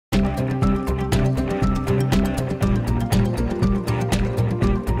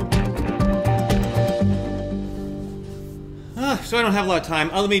so I don't have a lot of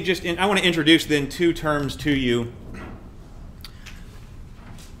time. Let me just, I want to introduce then two terms to you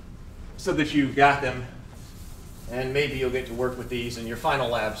so that you've got them, and maybe you'll get to work with these in your final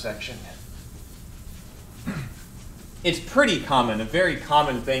lab section. It's pretty common, a very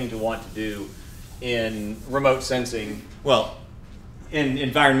common thing to want to do in remote sensing, well, in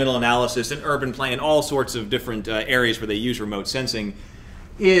environmental analysis, in urban planning, all sorts of different areas where they use remote sensing,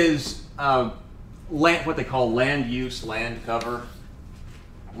 is what they call land use, land cover.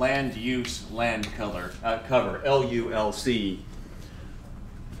 Land use, land cover, LULC.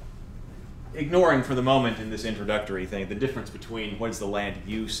 Ignoring for the moment in this introductory thing the difference between what is the land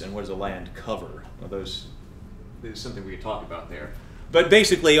use and what is the land cover. Well, those is something we could talk about there. But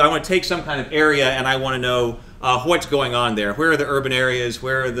basically, I want to take some kind of area and I want to know what's going on there. Where are the urban areas?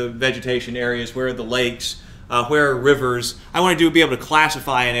 Where are the vegetation areas? Where are the lakes? Where are rivers? I want to be able to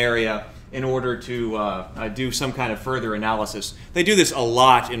classify an area in order to do some kind of further analysis. They do this a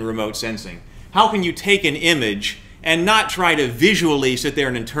lot in remote sensing. How can you take an image and not try to visually sit there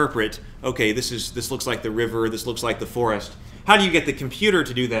and interpret, okay, this looks like the river, this looks like the forest. How do you get the computer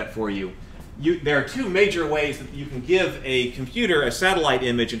to do that for you? There are two major ways that you can give a computer a satellite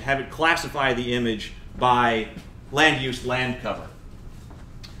image and have it classify the image by land use, land cover.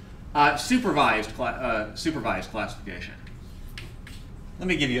 Supervised classification. Let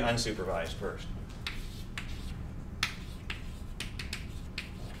me give you unsupervised first.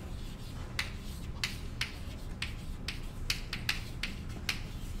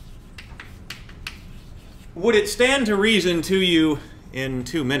 Would it stand to reason to you in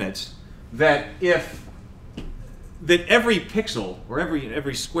 2 minutes that every pixel or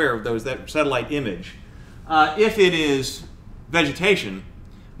every square of that satellite image, if it is vegetation,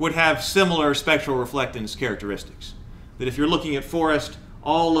 would have similar spectral reflectance characteristics? That if you're looking at forest,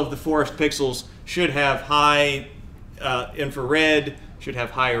 all of the forest pixels should have high infrared, should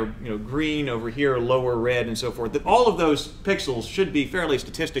have higher green over here, lower red, and so forth. That all of those pixels should be fairly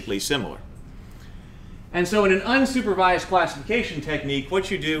statistically similar. And so in an unsupervised classification technique,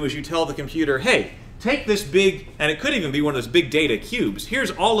 what you do is you tell the computer, hey, take this big, and it could even be one of those big data cubes.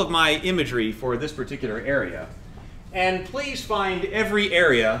 Here's all of my imagery for this particular area. And please find every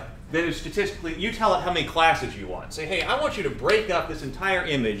area that is statistically, you tell it how many classes you want. Say, hey, I want you to break up this entire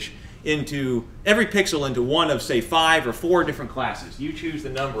image into, every pixel into one of, say, 5 or 4 different classes. You choose the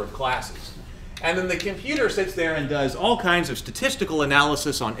number of classes. And then the computer sits there and does all kinds of statistical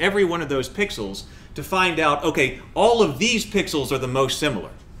analysis on every one of those pixels to find out, okay, all of these pixels are the most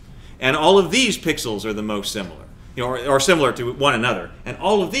similar. And all of these pixels are the most similar, or similar to one another. And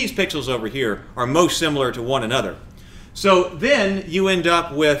all of these pixels over here are most similar to one another. So then you end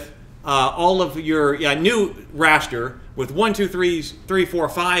up with all of your new raster with 1, 2, 3, 4,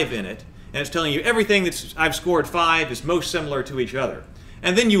 5 in it. And it's telling you everything that's I've scored 5 is most similar to each other.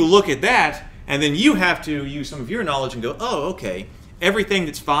 And then you look at that, and then you have to use some of your knowledge and go, oh, okay, everything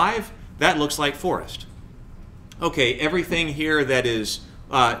that's 5, that looks like forest. Okay, everything here that is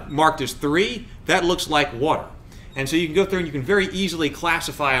marked as 3, that looks like water. And so you can go through and you can very easily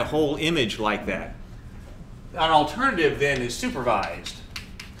classify a whole image like that. An alternative then is supervised.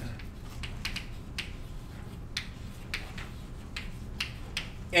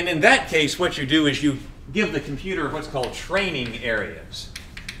 And in that case, what you do is you give the computer what's called training areas.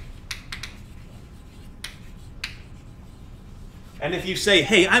 And if you say,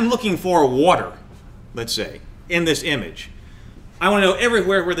 hey, I'm looking for water, let's say, in this image. I want to know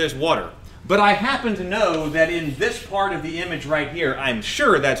everywhere where there's water. But I happen to know that in this part of the image right here, I'm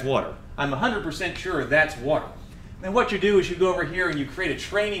sure that's water. I'm 100% sure that's water. Then what you do is you go over here and you create a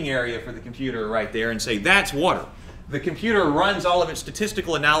training area for the computer right there and say, that's water. The computer runs all of its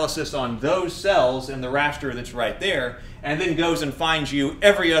statistical analysis on those cells in the raster that's right there, and then goes and finds you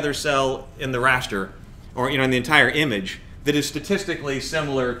every other cell in the raster, or in the entire image, that is statistically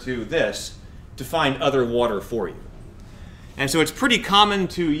similar to this to find other water for you. And so it's pretty common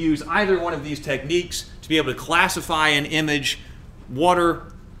to use either one of these techniques to be able to classify an image. Water,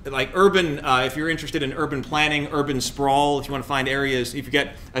 like urban, if you're interested in urban planning, urban sprawl, if you want to find areas, if you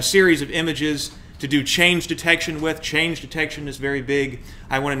get a series of images to do change detection with. Change detection is very big.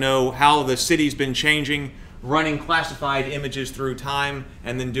 I want to know how the city's been changing, running classified images through time,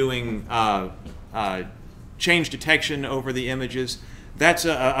 and then doing change detection over the images. That's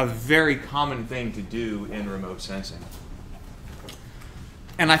a very common thing to do in remote sensing.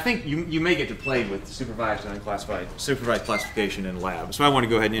 And I think you may get to play with supervised and unclassified, supervised classification in lab. So I want to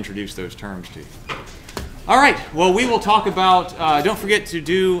go ahead and introduce those terms to you. All right, well, we will talk about, don't forget to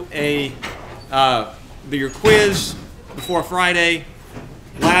do your quiz before Friday,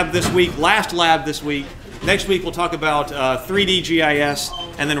 lab this week, last lab this week, Next week we'll talk about 3D GIS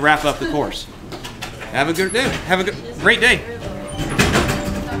and then wrap up the course. Have a great day.